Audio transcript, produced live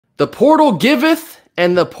The portal giveth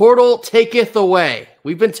and the portal taketh away.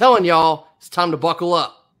 We've been telling y'all it's time to buckle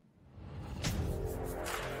up.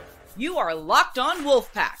 You are Locked On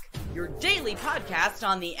Wolfpack, your daily podcast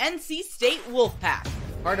on the NC State Wolfpack,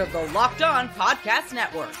 part of the Locked On Podcast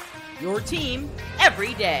Network, your team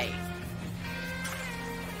every day.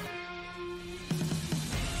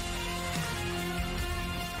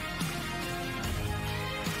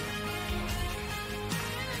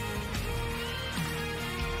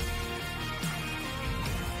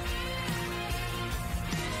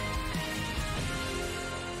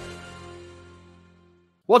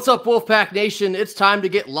 What's up, Wolfpack Nation? It's time to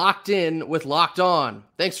get locked in with Locked On.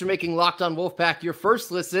 Thanks for making Locked On Wolfpack your first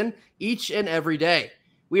listen each and every day.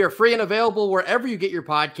 We are free and available wherever you get your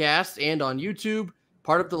podcasts and on YouTube,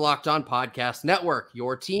 part of the Locked On Podcast Network,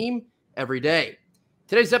 your team every day.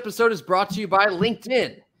 Today's episode is brought to you by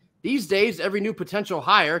LinkedIn. These days, every new potential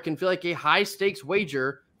hire can feel like a high-stakes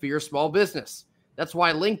wager for your small business. That's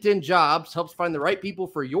why LinkedIn Jobs helps find the right people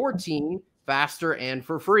for your team faster and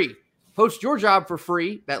for free. Post your job for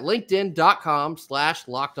free at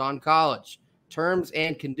linkedin.com/lockedoncollege. Terms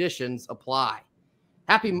and conditions apply.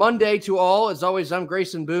 Happy Monday to all. As always, I'm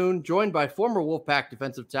Grayson Boone, joined by former Wolfpack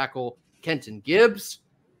defensive tackle Kenton Gibbs.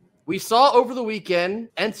 We saw over the weekend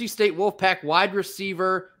NC State Wolfpack wide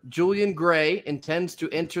receiver Julian Gray intends to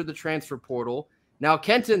enter the transfer portal. Now,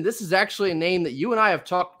 Kenton, this is actually a name that you and I have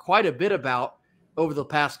talked quite a bit about over the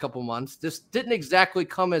past couple months. This didn't exactly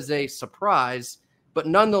come as a surprise, but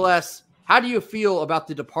nonetheless, how do you feel about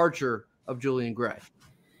the departure of Julian Gray?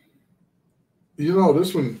 You know,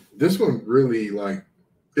 this one really,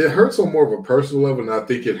 it hurts on more of a personal level, and I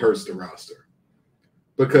think it hurts the roster.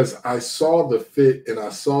 Because I saw the fit and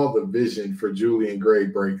I saw the vision for Julian Gray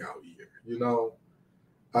breakout year. You know,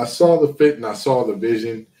 I saw the fit and I saw the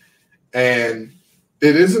vision. And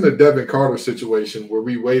it isn't a Devin Carter situation where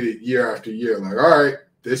we waited year after year, like, all right,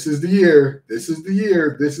 this is the year, this is the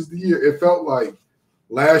year, this is the year. It felt like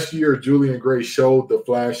last year, Julian Gray showed the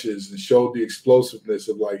flashes and showed the explosiveness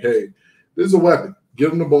of like, hey, this is a weapon.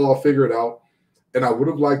 Give him the ball, figure it out. And I would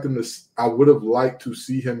have liked to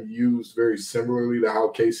see him used very similarly to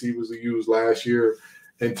how KC was used last year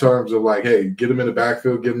in terms of like, hey, get him in the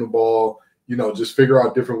backfield, give him the ball, you know, just figure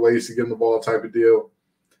out different ways to get him the ball type of deal.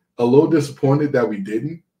 A little disappointed that we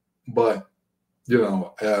didn't, but, you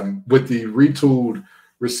know, with the retooled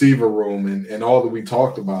receiver room and all that we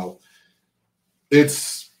talked about, it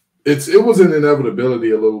was an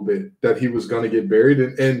inevitability a little bit that he was going to get buried.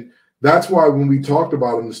 And that's why when we talked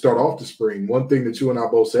about him to start off the spring, one thing that you and I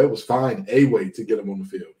both said was find a way to get him on the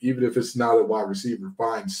field. Even if it's not a wide receiver,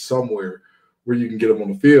 find somewhere where you can get him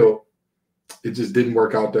on the field. It just didn't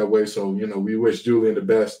work out that way. So, you know, we wish Julian the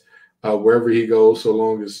best wherever he goes, so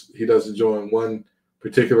long as he doesn't join one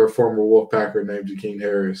particular former Wolfpacker named Jakeem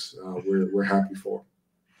Harris. We're happy for him.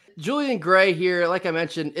 Julian Gray here, like I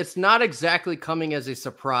mentioned, it's not exactly coming as a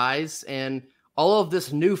surprise. And all of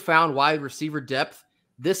this newfound wide receiver depth,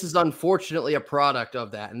 this is unfortunately a product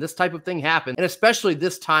of that. And this type of thing happened, and especially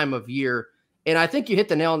this time of year. And I think you hit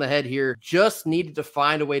the nail on the head here. Just needed to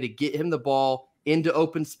find a way to get him the ball into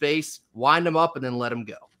open space, wind him up, and then let him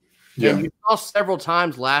go. Yeah. And you saw several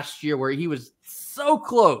times last year where he was so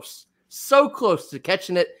close to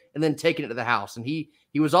catching it and then taking it to the house. And he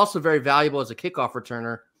was also very valuable as a kickoff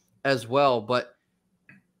returner as well. But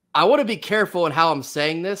I want to be careful in how I'm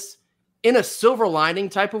saying this. In a silver lining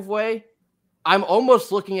type of way, I'm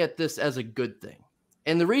almost looking at this as a good thing.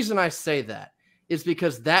 And the reason I say that is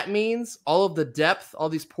because that means all of the depth, all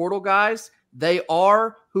these portal guys, they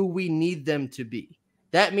are who we need them to be.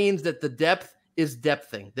 That means that the depth is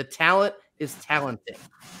depthing. The talent is talenting.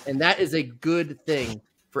 And that is a good thing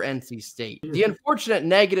for NC State. The unfortunate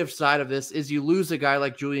negative side of this is you lose a guy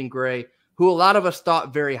like Julian Gray, who a lot of us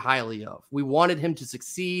thought very highly of. We wanted him to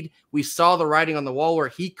succeed. We saw the writing on the wall where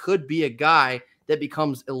he could be a guy that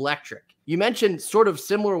becomes electric. You mentioned sort of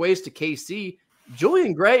similar ways to KC.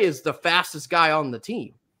 Julian Gray is the fastest guy on the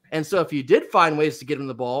team. And so if you did find ways to get him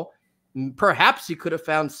the ball, perhaps you could have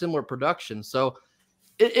found similar production. So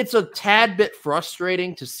it's a tad bit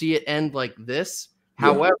frustrating to see it end like this. Yeah.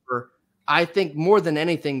 However, I think more than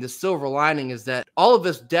anything, the silver lining is that all of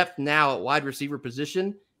this depth now at wide receiver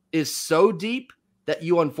position is so deep that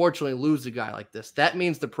you unfortunately lose a guy like this. That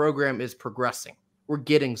means the program is progressing. We're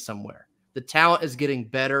getting somewhere. The talent is getting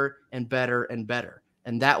better and better and better,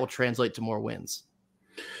 and that will translate to more wins.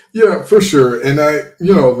 Yeah, for sure. And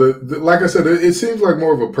like I said, it seems like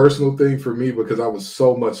more of a personal thing for me because I was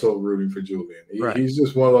so rooting for Julian. He's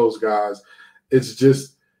just one of those guys.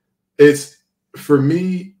 For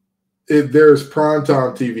me, there's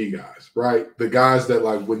primetime TV guys, right? The guys that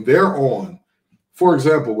like when they're on, for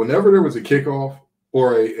example, whenever there was a kickoff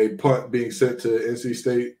or a punt being sent to NC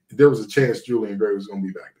State, there was a chance Julian Gray was going to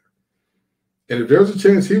be back there. And if there was a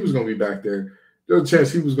chance he was going to be back there, there was a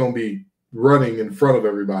chance he was going to be running in front of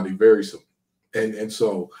everybody very soon. And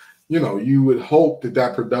so, you would hope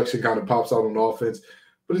that production kind of pops out on offense,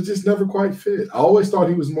 but it just never quite fit. I always thought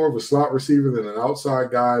he was more of a slot receiver than an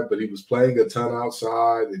outside guy, but he was playing a ton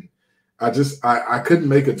outside. And I couldn't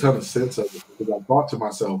make a ton of sense of it because I thought to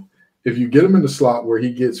myself, if you get him in the slot where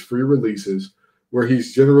he gets free releases, where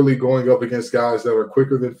he's generally going up against guys that are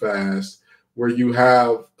quicker than fast, where you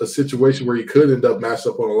have a situation where he could end up matched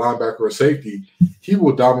up on a linebacker or safety, he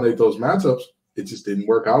will dominate those matchups. It just didn't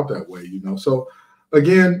work out that way, So,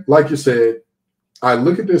 again, like you said, I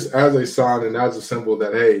look at this as a sign and as a symbol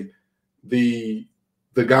that, hey, the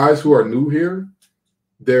guys who are new here,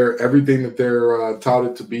 they're everything that they're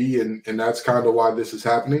touted to be, and that's kind of why this is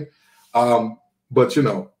happening. But,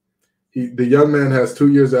 the young man has 2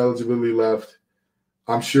 years of eligibility left.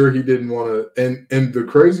 I'm sure he didn't want to. And the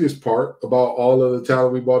craziest part about all of the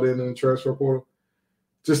talent we bought in the transfer portal,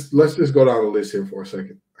 let's just go down the list here for a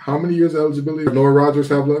second. How many years of eligibility does Noah Rogers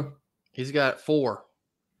have left? He's got 4.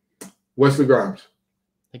 Wesley Grimes.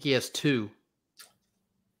 I think he has 2.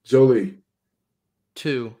 Jolie.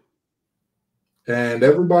 2. And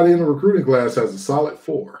everybody in the recruiting class has a solid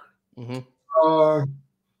 4. Mm-hmm.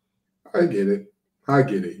 I get it.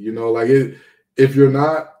 If you're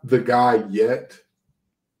not the guy yet,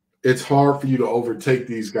 it's hard for you to overtake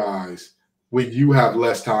these guys when you have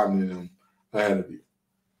less time than them ahead of you.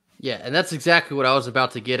 Yeah, and that's exactly what I was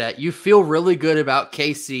about to get at. You feel really good about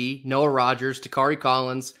KC, Noah Rogers, Takari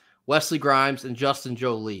Collins, Wesley Grimes, and Justin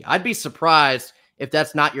Jolie. I'd be surprised if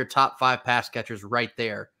that's not your top 5 pass catchers right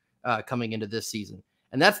there coming into this season.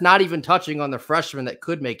 And that's not even touching on the freshmen that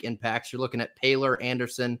could make impacts. You're looking at Paylor,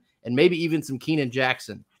 Anderson, and maybe even some Keenan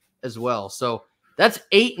Jackson as well. So that's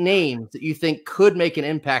 8 names that you think could make an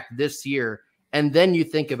impact this year. And then you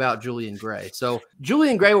think about Julian Gray. So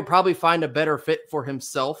Julian Gray will probably find a better fit for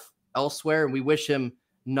himself elsewhere, and we wish him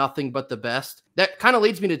nothing but the best. That kind of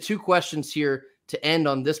leads me to 2 questions here to end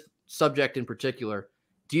on this subject in particular.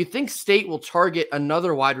 Do you think State will target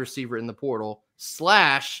another wide receiver in the portal, /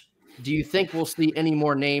 do you think we'll see any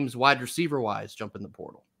more names wide receiver-wise jump in the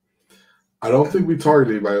portal? I don't think we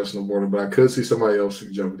target anybody else in the portal, but I could see somebody else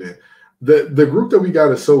jumping in. The group that we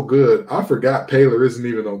got is so good, I forgot Paylor isn't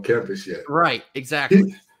even on campus yet. Right,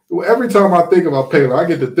 exactly. Every time I think about Paylor, I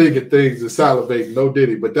get to thinking things and salivating, no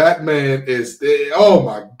diddy. But that man is, oh,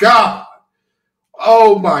 my God.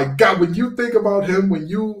 Oh, my God. When you think about him,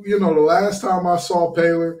 the last time I saw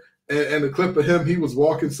Paylor and the clip of him, he was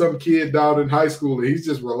walking some kid down in high school, and he's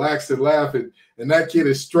just relaxed and laughing, and that kid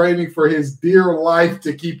is straining for his dear life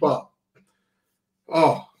to keep up.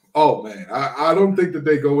 Oh, man. I don't think that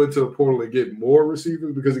they go into the portal and get more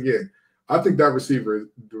receivers because, again, I think the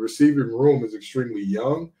receiving room is extremely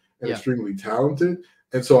young and extremely talented.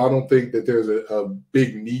 And so I don't think that there's a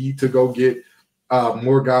big need to go get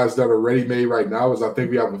more guys that are ready-made right now, as I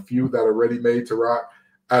think we have a few that are ready-made to rock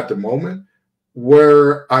at the moment.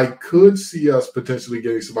 Where I could see us potentially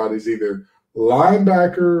getting somebody's either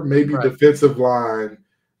linebacker, maybe defensive line,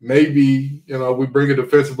 maybe, we bring a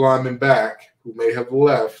defensive lineman back who may have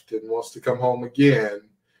left and wants to come home again.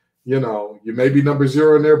 You may be number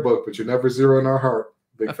 0 in their book, but you're never 0 in our heart,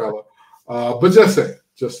 big fella. But just saying.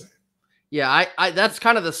 Yeah, I that's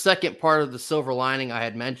kind of the second part of the silver lining I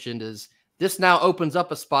had mentioned is this now opens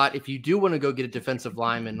up a spot if you do want to go get a defensive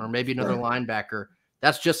lineman or maybe another linebacker.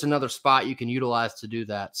 That's just another spot you can utilize to do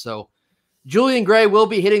that. So Julian Gray will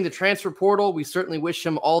be hitting the transfer portal. We certainly wish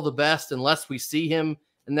him all the best unless we see him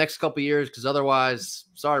in the next couple of years, because otherwise,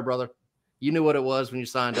 sorry, brother. You knew what it was when you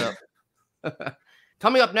signed up.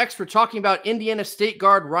 Coming up next, we're talking about Indiana State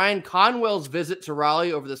guard Ryan Conwell's visit to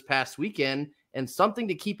Raleigh over this past weekend and something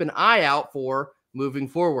to keep an eye out for moving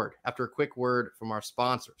forward after a quick word from our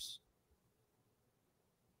sponsors.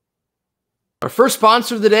 Our first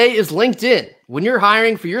sponsor of the day is LinkedIn. When you're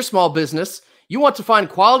hiring for your small business, you want to find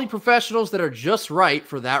quality professionals that are just right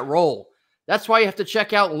for that role. That's why you have to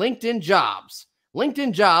check out LinkedIn Jobs.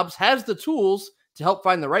 LinkedIn Jobs has the tools to help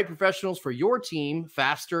find the right professionals for your team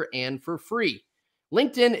faster and for free.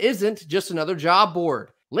 LinkedIn isn't just another job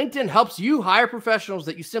board. LinkedIn helps you hire professionals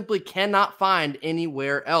that you simply cannot find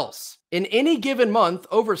anywhere else. In any given month,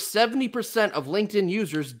 over 70% of LinkedIn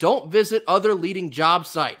users don't visit other leading job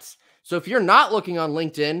sites. So if you're not looking on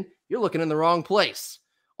LinkedIn, you're looking in the wrong place.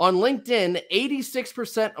 On LinkedIn,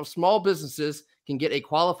 86% of small businesses can get a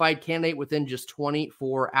qualified candidate within just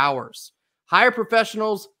 24 hours. Hire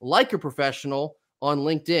professionals like a professional on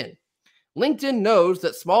LinkedIn. LinkedIn knows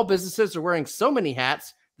that small businesses are wearing so many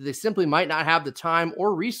hats that they simply might not have the time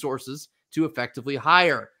or resources to effectively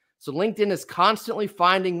hire. So LinkedIn is constantly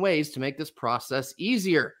finding ways to make this process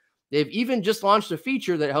easier. They've even just launched a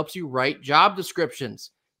feature that helps you write job descriptions,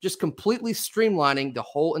 just completely streamlining the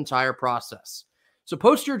whole entire process. So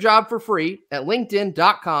post your job for free at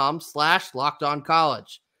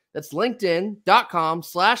linkedin.com/lockedoncollege. That's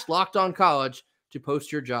linkedin.com/lockedoncollege to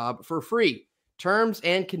post your job for free. Terms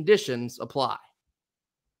and conditions apply.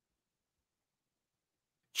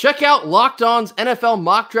 Check out Locked On's NFL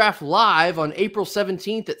Mock Draft live on April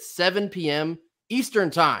 17th at 7 p.m. Eastern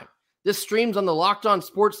Time. This streams on the Locked On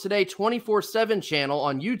Sports Today 24/7 channel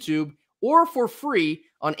on YouTube or for free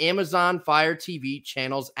on Amazon Fire TV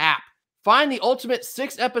channel's app. Find the ultimate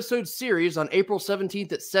 6-episode series on April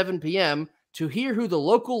 17th at 7 p.m. to hear who the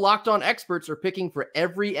local Locked On experts are picking for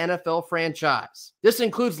every NFL franchise. This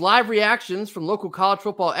includes live reactions from local college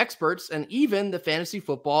football experts and even the fantasy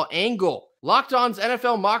football angle. Locked On's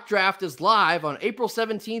NFL Mock Draft is live on April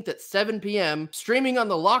 17th at 7 p.m., streaming on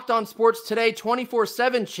the Locked On Sports Today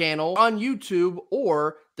 24/7 channel on YouTube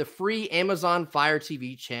or the free Amazon Fire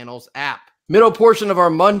TV channel's app. Middle portion of our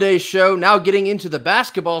Monday show, now getting into the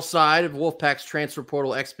basketball side of Wolfpack's transfer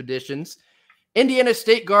portal expeditions. Indiana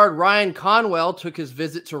State guard Ryan Conwell took his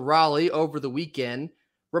visit to Raleigh over the weekend.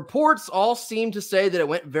 Reports all seem to say that it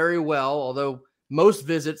went very well, although most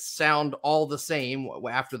visits sound all the same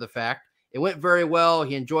after the fact. It went very well.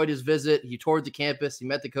 He enjoyed his visit. He toured the campus. He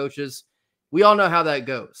met the coaches. We all know how that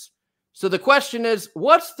goes. So the question is,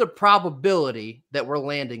 what's the probability that we're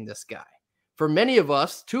landing this guy? For many of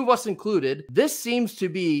us, 2 of us included, this seems to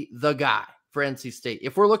be the guy for NC State.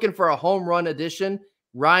 If we're looking for a home run addition,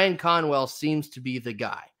 Ryan Conwell seems to be the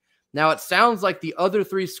guy. Now, it sounds like the other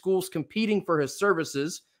 3 schools competing for his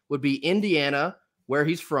services would be Indiana, where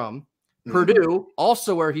he's from, Purdue,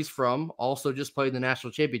 also where he's from, also just played the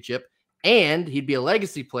national championship, and he'd be a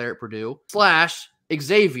legacy player at Purdue, /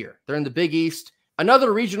 Xavier. They're in the Big East.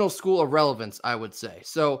 Another regional school of relevance, I would say.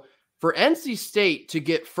 So for NC State to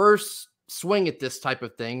get first swing at this type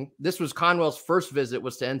of thing, this was Conwell's first visit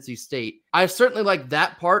was to NC State. I certainly like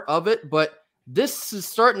that part of it, but this is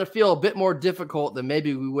starting to feel a bit more difficult than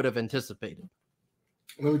maybe we would have anticipated.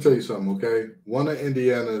 Let me tell you something, okay? One of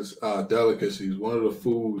Indiana's delicacies, one of the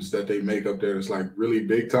foods that they make up there that's like really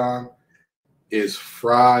big time is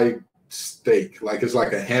fried steak. Like it's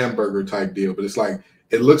like a hamburger type deal, but it's like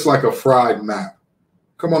it looks like a fried map.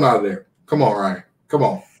 Come on out of there. Come on, Ryan. Come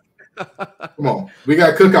on. Come on. We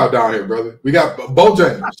got cookout down here, brother. We got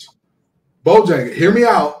Bojangles. Bojangles. Hear me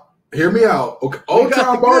out. Hear me out. Okay. Old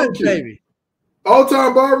Time Barbecue. Baby. Old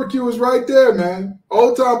Time Barbecue is right there, man.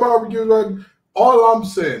 Old Time Barbecue is right. All I'm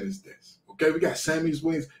saying is this. Okay, we got Sammy's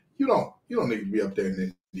Wings. You don't need to be up there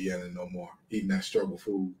in Indiana no more eating that struggle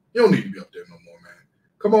food. You don't need to be up there no more, man.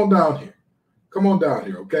 Come on down here. Come on down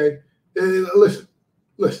here, okay? Listen.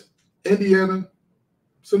 Indiana,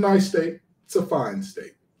 it's a nice state. It's a fine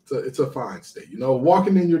state. It's a fine state. You know,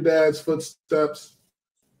 walking in your dad's footsteps,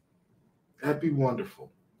 that'd be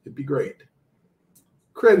wonderful. It'd be great.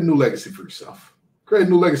 Create a new legacy for yourself. Create a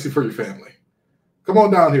new legacy for your family. Come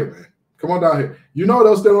on down here, man. Come on down here. You know what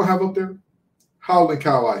else they don't have up there? Howlin'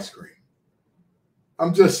 Cow ice cream.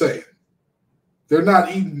 I'm just saying. They're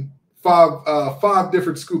not eating five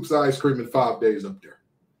different scoops of ice cream in 5 days up there.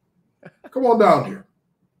 Come on down here,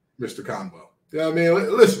 Mr. Conwell. You know what I mean?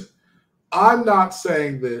 Listen, I'm not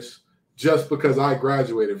saying this just because I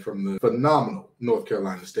graduated from the phenomenal North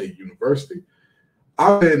Carolina State University.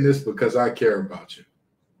 I'm saying this because I care about you.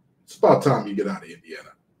 It's about time you get out of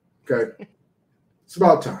Indiana, okay? It's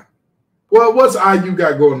about time. Well, what's IU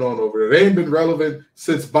got going on over there? They ain't been relevant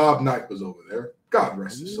since Bob Knight was over there. God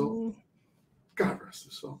rest his soul. God rest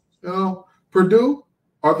his soul. You know, Purdue,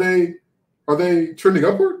 are they trending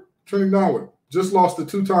upward? Trending downward. Just lost the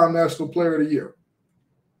 2-time National Player of the Year.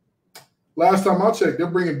 Last time I checked, they're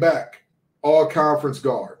bringing back all conference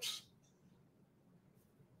guards.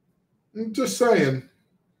 I'm just saying,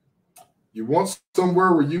 you want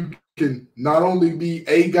somewhere where you can not only be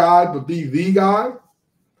a guy, but be the guy,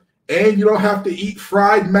 and you don't have to eat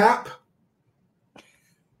fried map?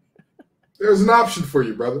 There's an option for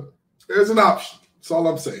you, brother. There's an option. That's all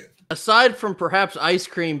I'm saying. Aside from perhaps ice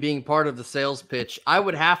cream being part of the sales pitch, I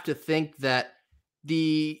would have to think that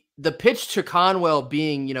the pitch to Conwell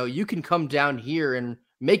being, you know, you can come down here and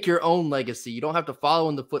make your own legacy. You don't have to follow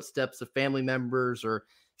in the footsteps of family members or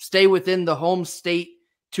stay within the home state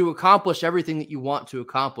to accomplish everything that you want to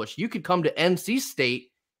accomplish. You could come to NC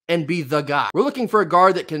State and be the guy. We're looking for a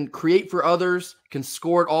guard that can create for others, can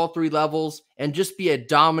score at all 3 levels, and just be a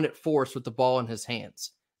dominant force with the ball in his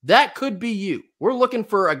hands. That could be you. We're looking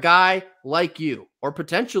for a guy like you, or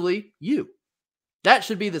potentially you. That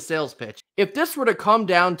should be the sales pitch. If this were to come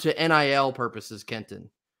down to NIL purposes, Kenton,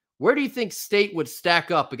 where do you think State would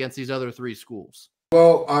stack up against these other three schools?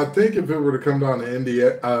 Well, I think if it were to come down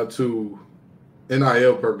to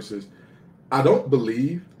NIL purposes, I don't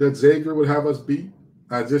believe that Xavier would have us beat.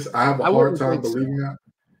 I have a hard time believing that.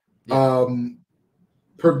 Yeah.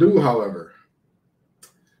 Purdue, however,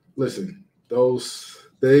 listen,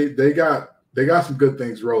 they got some good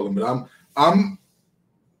things rolling, but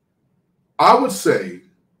I would say,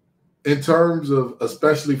 in terms of,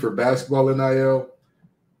 especially for basketball NIL,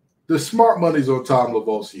 the smart money's on Tom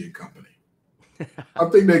Lavosi and company. I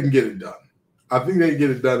think they can get it done. I think they can get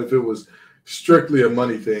it done if it was strictly a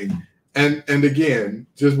money thing. And again,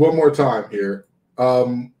 just one more time here,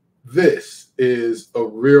 this is a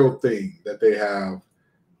real thing that they have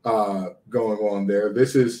going on there.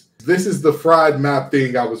 This is the fried map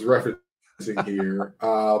thing I was referencing here.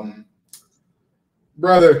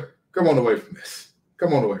 Brother, come on away from this.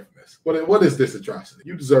 Come on away from this. What is this atrocity?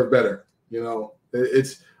 You deserve better. You know,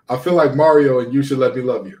 I feel like Mario and You Should Let Me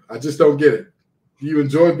Love You. I just don't get it. You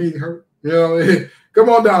enjoy being hurt? You know, come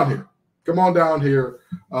on down here. Come on down here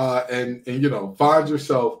and you know, find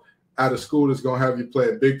yourself at a school that's going to have you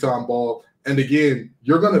playing big time ball. And again,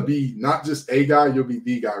 you're going to be not just a guy, you'll be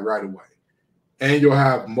the guy right away. And you'll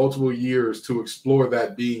have multiple years to explore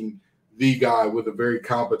that being the guy with a very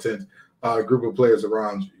competent group of players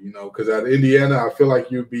around you, you know, because at Indiana, I feel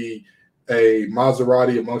like you'd be a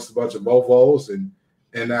Maserati amongst a bunch of Volvos.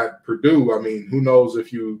 And at Purdue, I mean, who knows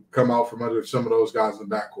if you come out from under some of those guys in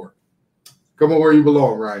the backcourt. Come on where you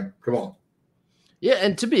belong, Ryan. Come on. Yeah,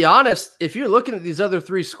 and to be honest, if you're looking at these other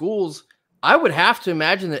three schools, I would have to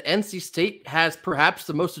imagine that NC State has perhaps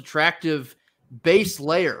the most attractive base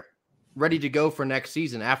layer ready to go for next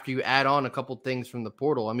season after you add on a couple things from the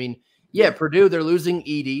portal. I mean, yeah, Purdue, they're losing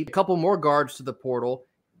Edey, a couple more guards to the portal.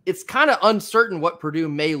 It's kind of uncertain what Purdue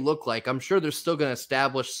may look like. I'm sure they're still going to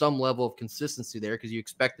establish some level of consistency there because you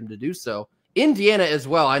expect them to do so. Indiana as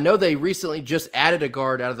well. I know they recently just added a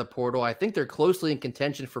guard out of the portal. I think they're closely in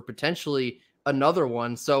contention for potentially another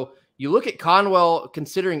one. So you look at Conwell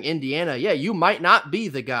considering Indiana, yeah, you might not be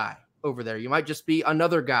the guy over there. You might just be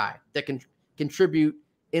another guy that can contribute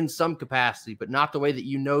in some capacity, but not the way that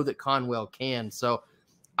you know that Conwell can. So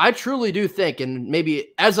I truly do think, and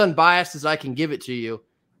maybe as unbiased as I can give it to you,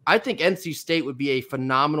 I think NC State would be a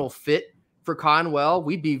phenomenal fit for Conwell.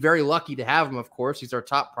 We'd be very lucky to have him, of course. He's our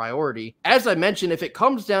top priority. As I mentioned, if it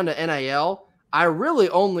comes down to NIL, I really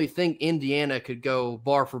only think Indiana could go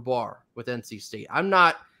bar for bar with NC State. I'm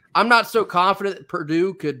not so confident that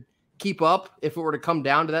Purdue could keep up if it were to come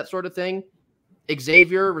down to that sort of thing.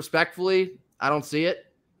 Xavier, respectfully, I don't see it.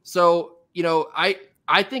 So, you know, I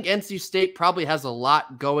think NC State probably has a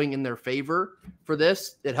lot going in their favor for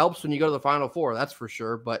this. It helps when you go to the Final Four, that's for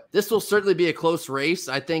sure. But this will certainly be a close race.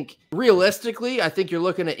 I think realistically, I think you're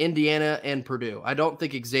looking at Indiana and Purdue. I don't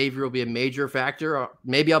think Xavier will be a major factor.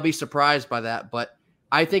 Maybe I'll be surprised by that. But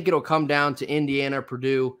I think it'll come down to Indiana,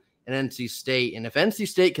 Purdue, and NC State. And if NC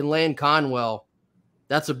State can land Conwell,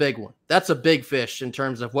 that's a big one. That's a big fish in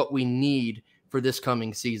terms of what we need for this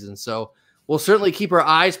coming season. So we'll certainly keep our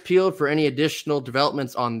eyes peeled for any additional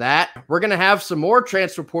developments on that. We're going to have some more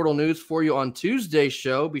transfer portal news for you on Tuesday's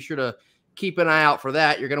show. Be sure to keep an eye out for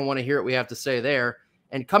that. You're going to want to hear what we have to say there.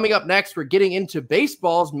 And coming up next, we're getting into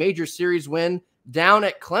baseball's major series win down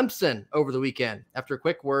at Clemson over the weekend after a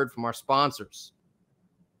quick word from our sponsors.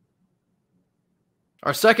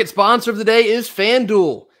 Our second sponsor of the day is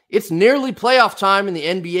FanDuel. It's nearly playoff time in the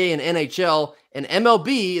NBA and NHL, and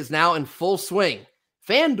MLB is now in full swing.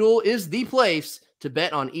 FanDuel is the place to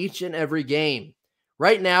bet on each and every game.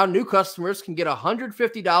 Right now, new customers can get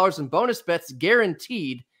 $150 in bonus bets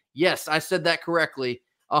guaranteed. Yes, I said that correctly.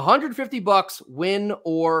 $150 win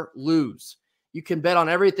or lose. You can bet on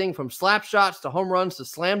everything from slap shots to home runs to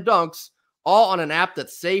slam dunks, all on an app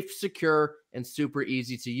that's safe, secure, and super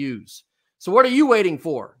easy to use. So what are you waiting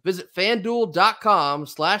for? Visit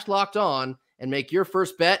FanDuel.com/lockedon and make your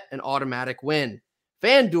first bet an automatic win.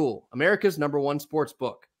 FanDuel, America's #1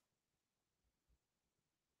 sportsbook.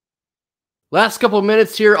 Last couple of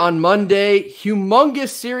minutes here on Monday. Humongous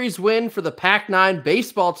series win for the Pac-9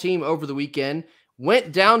 baseball team over the weekend.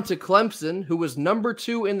 Went down to Clemson, who was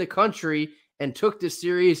 #2 in the country, and took this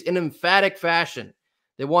series in emphatic fashion.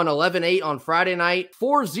 They won 11-8 on Friday night,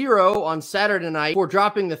 4-0 on Saturday night, before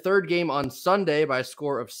dropping the third game on Sunday by a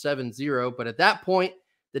score of 7-0. But at that point,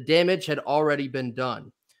 the damage had already been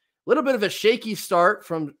done. A little bit of a shaky start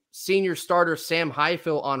from senior starter Sam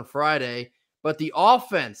Highfill on Friday, but the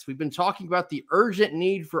offense, we've been talking about the urgent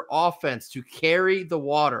need for offense to carry the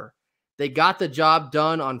water. They got the job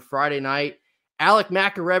done on Friday night. Alec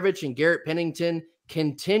Makarevich and Garrett Pennington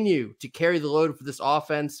continue to carry the load for this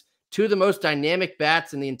offense. Two of the most dynamic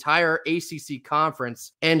bats in the entire ACC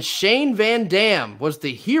conference. And Shane Van Dam was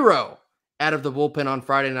the hero out of the bullpen on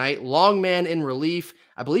Friday night. Long man in relief.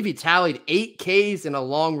 I believe he tallied 8 Ks in a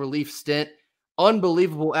long relief stint.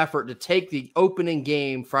 Unbelievable effort to take the opening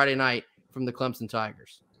game Friday night from the Clemson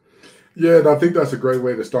Tigers. Yeah, and I think that's a great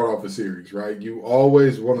way to start off a series, right? You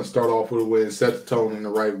always want to start off with a win, set the tone in the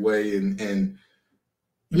right way. And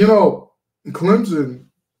you know, Clemson,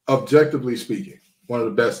 objectively speaking, one of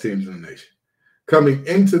the best teams in the nation. Coming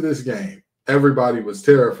into this game, everybody was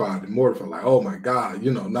terrified and mortified, like, oh my God,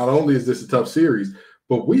 you know, not only is this a tough series,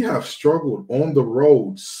 but we have struggled on the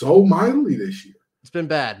road so mightily this year. It's been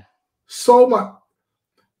bad. So much.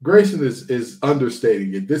 Grayson is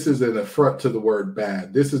understating it. This is an affront to the word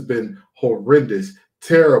bad. This has been horrendous,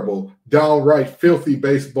 terrible, downright filthy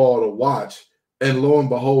baseball to watch. And lo and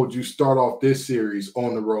behold, you start off this series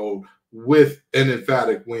on the road with an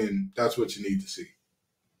emphatic win. That's what you need to see.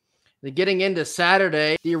 Getting into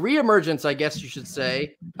Saturday, the reemergence, I guess you should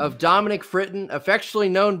say, of Dominic Fritton, affectionately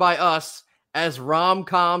known by us as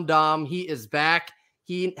Rom-Com Dom. He is back.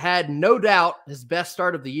 He had no doubt his best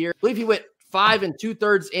start of the year. I believe he went 5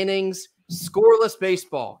 2/3 innings, scoreless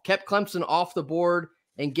baseball, kept Clemson off the board,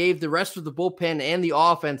 and gave the rest of the bullpen and the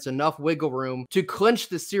offense enough wiggle room to clinch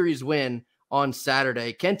the series win on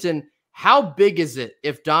Saturday. Kenton, how big is it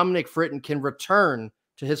if Dominic Fritton can return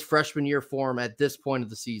to his freshman year form at this point of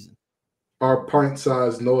the season? Our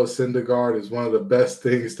pint-sized Noah Syndergaard is one of the best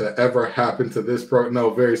things to ever happen to this program. No,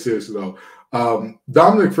 very seriously though.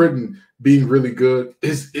 Dominic Fritton being really good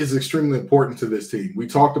is extremely important to this team. We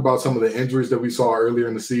talked about some of the injuries that we saw earlier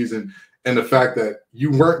in the season and the fact that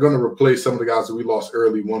you weren't going to replace some of the guys that we lost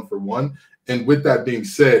early 1 for 1. And with that being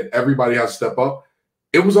said, everybody has to step up.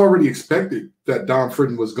 It was already expected that Dom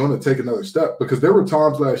Fritton was going to take another step because there were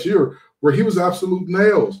times last year where he was absolute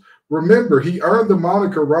nails. Remember, he earned the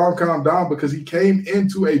moniker Rom-Com Dom because he came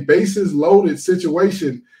into a bases-loaded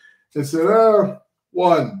situation and said,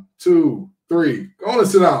 1, 2, 3, go on and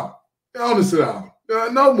sit down. Go on and sit down.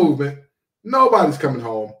 No movement. Nobody's coming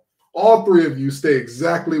home. All 3 of you stay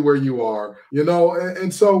exactly where you are, you know.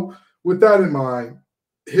 And so with that in mind,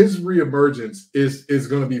 his reemergence is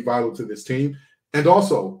going to be vital to this team. And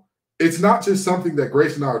also, it's not just something that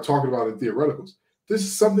Grace and I are talking about in theoreticals. This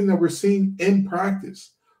is something that we're seeing in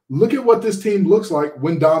practice. Look at what this team looks like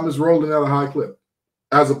when Dom is rolling at a high clip,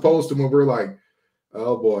 as opposed to when we're like,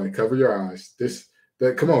 oh boy, cover your eyes.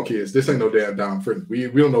 Come on, kids. This ain't no damn Dom Fritton. We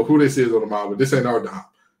don't know who this is on the mound, but this ain't our Dom.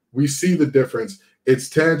 We see the difference. It's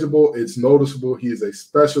tangible. It's noticeable. He is a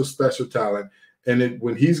special, special talent. And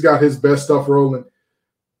when he's got his best stuff rolling,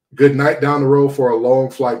 good night down the road for a long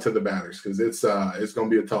flight to the batters because it's going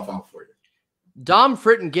to be a tough out for you. Dom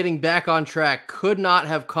Fritton getting back on track could not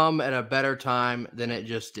have come at a better time than it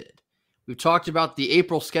just did. We've talked about the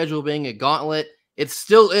April schedule being a gauntlet. It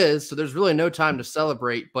still is, so there's really no time to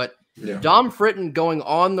celebrate. But yeah. Dom Fritton going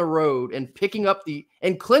on the road and picking up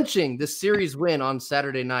and clinching the series win on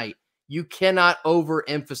Saturday night, you cannot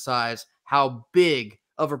overemphasize how big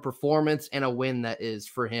of a performance and a win that is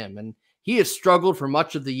for him. And he has struggled for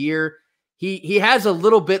much of the year. He has a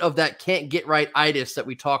little bit of that can't get right-itis that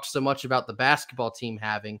we talk so much about the basketball team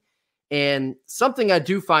having. And something I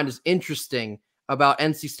do find is interesting about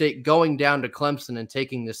NC State going down to Clemson and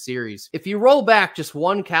taking this series. If you roll back just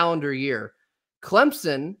 1 calendar year,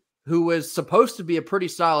 Clemson, who was supposed to be a pretty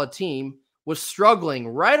solid team, was struggling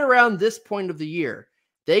right around this point of the year.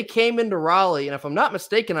 They came into Raleigh, and if I'm not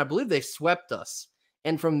mistaken, I believe they swept us.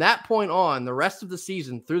 And from that point on, the rest of the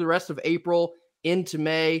season, through the rest of April, into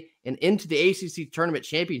May, and into the ACC Tournament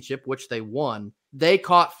Championship, which they won, they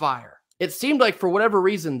caught fire. It seemed like for whatever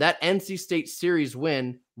reason, that NC State series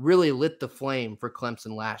win really lit the flame for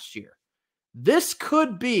Clemson last year. This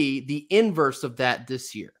could be the inverse of that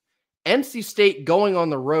this year. NC State going on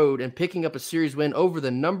the road and picking up a series win over the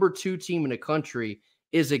number 2 team in the country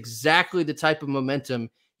is exactly the type of momentum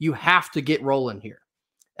you have to get rolling here.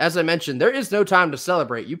 As I mentioned, there is no time to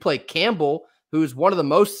celebrate. You play Campbell, who's one of the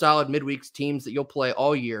most solid midweek teams that you'll play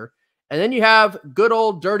all year. And then you have good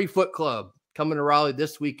old Dirty Foot Club coming to Raleigh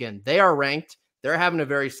this weekend. They are ranked. They're having a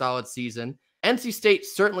very solid season. NC State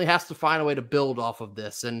certainly has to find a way to build off of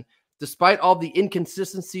this. And despite all the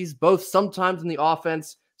inconsistencies, both sometimes in the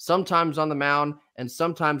offense, sometimes on the mound, and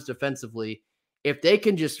sometimes defensively, if they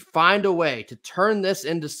can just find a way to turn this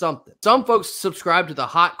into something. Some folks subscribe to the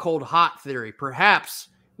hot, cold, hot theory. Perhaps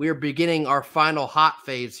we are beginning our final hot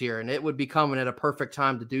phase here, and it would be coming at a perfect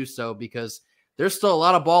time to do so because there's still a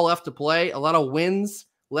lot of ball left to play, a lot of wins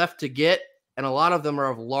left to get, and a lot of them are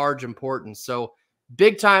of large importance. So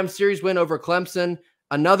big-time series win over Clemson.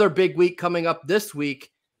 Another big week coming up this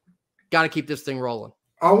week. Got to keep this thing rolling.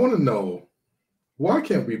 I want to know, why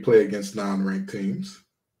can't we play against non-ranked teams?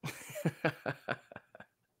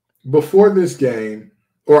 Before this series,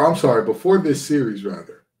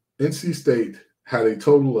 NC State had a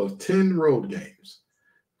total of 10 road games.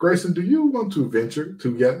 Grayson, do you want to venture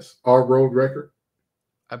to guess our road record?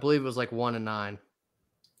 I believe it was like 1-9.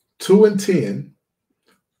 2-10,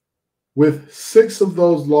 with 6 of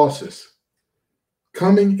those losses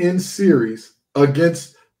coming in series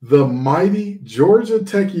against the mighty Georgia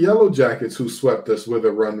Tech Yellow Jackets, who swept us with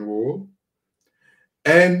a run rule.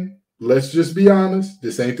 And let's just be honest,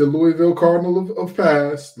 this ain't the Louisville Cardinal of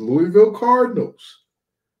past. Louisville Cardinals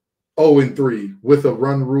 0-3 with a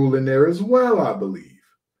run rule in there as well, I believe.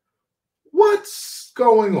 What's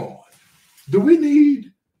going on? Do we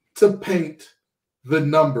need to paint the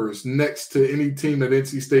numbers next to any team that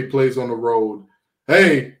NC State plays on the road?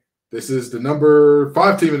 Hey, this is the number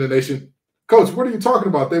 5 team in the nation. Coach, what are you talking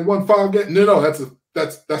about? They won 5 games. No,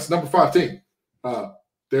 that's number 5 team.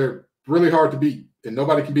 They're really hard to beat, and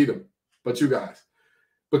nobody can beat them but you guys.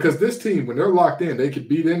 Because this team, when they're locked in, they can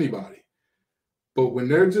beat anybody. But when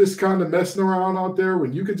they're just kind of messing around out there,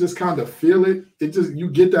 when you can just kind of feel it, you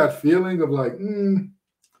get that feeling of like,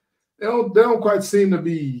 they don't quite seem to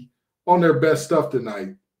be on their best stuff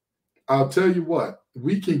tonight. I'll tell you what,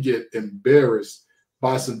 we can get embarrassed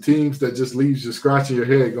by some teams that just leaves you scratching your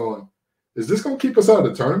head going, is this going to keep us out of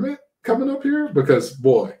the tournament coming up here? Because,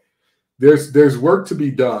 boy, there's work to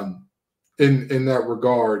be done in that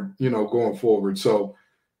regard, going forward. So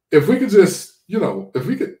if we could just, if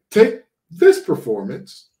we could take this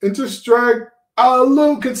performance and just drag a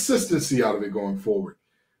little consistency out of it going forward,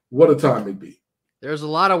 what a time it'd be. There's a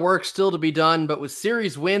lot of work still to be done, but with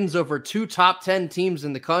series wins over 2 top 10 teams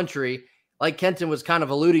in the country, like Kenton was kind of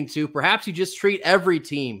alluding to, perhaps you just treat every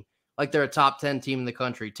team like they're a top 10 team in the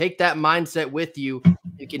country. Take that mindset with you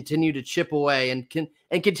and continue to chip away and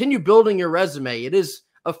continue building your resume. It is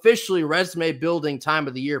officially resume building time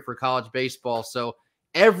of the year for college baseball. So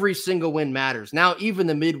every single win matters. Now, even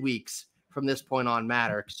the midweeks from this point on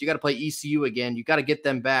matter, because you got to play ECU again. You got to get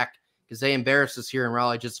them back because they embarrassed us here in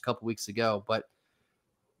Raleigh just a couple weeks ago. But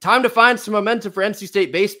time to find some momentum for NC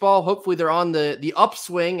State baseball. Hopefully they're on the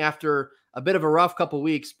upswing after a bit of a rough couple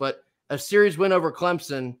weeks, but a series win over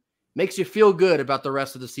Clemson makes you feel good about the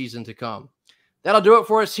rest of the season to come. That'll do it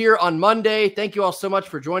for us here on Monday. Thank you all so much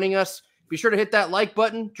for joining us. Be sure to hit that like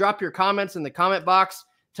button, drop your comments in the comment box.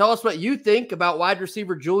 Tell us what you think about wide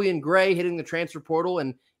receiver Julian Gray hitting the transfer portal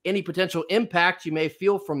and any potential impact you may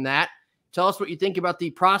feel from that. Tell us what you think about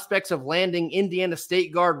the prospects of landing Indiana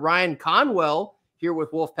State guard Ryan Conwell here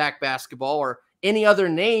with Wolfpack basketball, or any other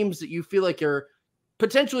names that you feel like are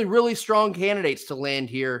potentially really strong candidates to land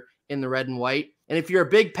here in the red and white. And if you're a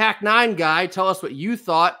big Pac-9 guy, tell us what you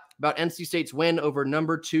thought about NC State's win over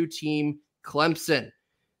number 2 team Clemson.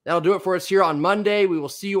 That'll do it for us here on Monday. We will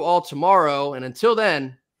see you all tomorrow. And until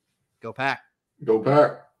then, go Pack. Go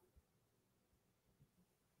Pack.